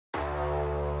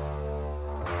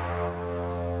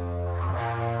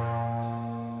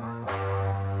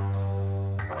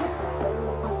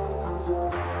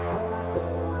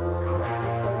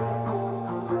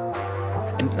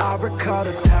I recall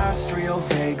the past real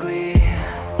vaguely.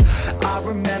 I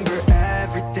remember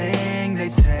everything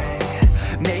they'd say.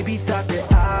 Maybe thought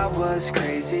that I was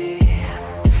crazy,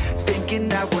 thinking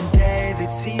that one day they'd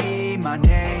see my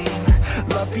name.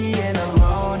 Love being a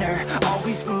loner,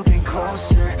 always moving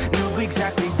closer. Knew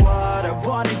exactly what I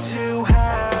wanted to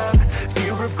have.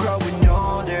 Fear of growing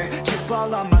older, chip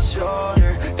all on my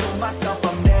shoulder. Told myself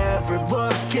I'm never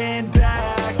looking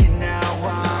back. And now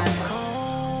I'm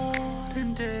cold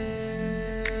and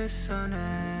dissonant.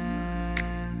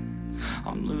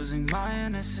 I'm losing my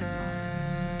innocence,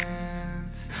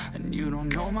 and you don't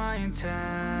know my intent.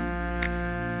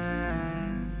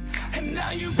 And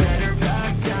now you better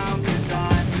back down, 'cause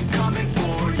I'm coming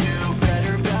for you.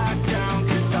 Better back down,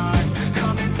 'cause I'm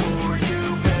coming for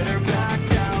you. Better back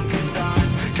down, 'cause I'm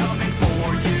coming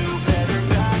for you. Better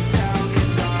back down,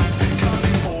 'cause I'm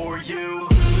coming for you.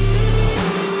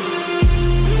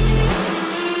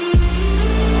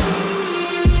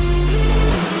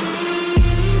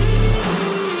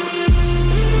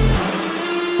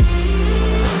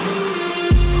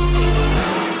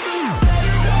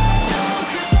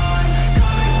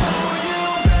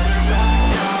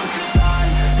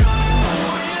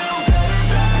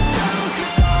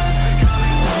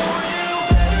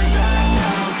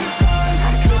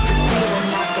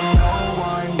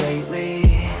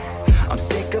 I'm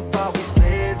sick of always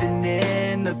living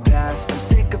in the past. I'm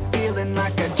sick of feeling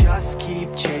like I just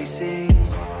keep chasing,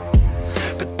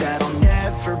 but that'll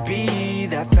never be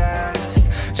that fast.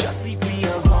 Just leave me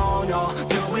alone, I'll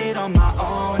do it on my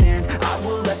own. And I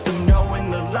will let them know when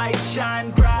the lights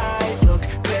shine bright. Look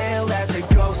pale as a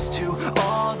ghost to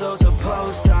all those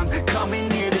opposed. I'm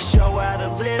coming here to show how to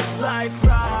live life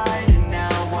right. And now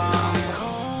I'm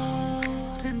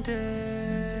cold and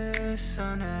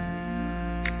dissonant.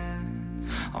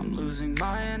 I'm losing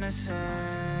my innocence,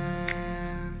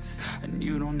 and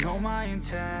you don't know my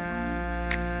intent.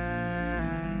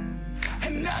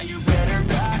 And now you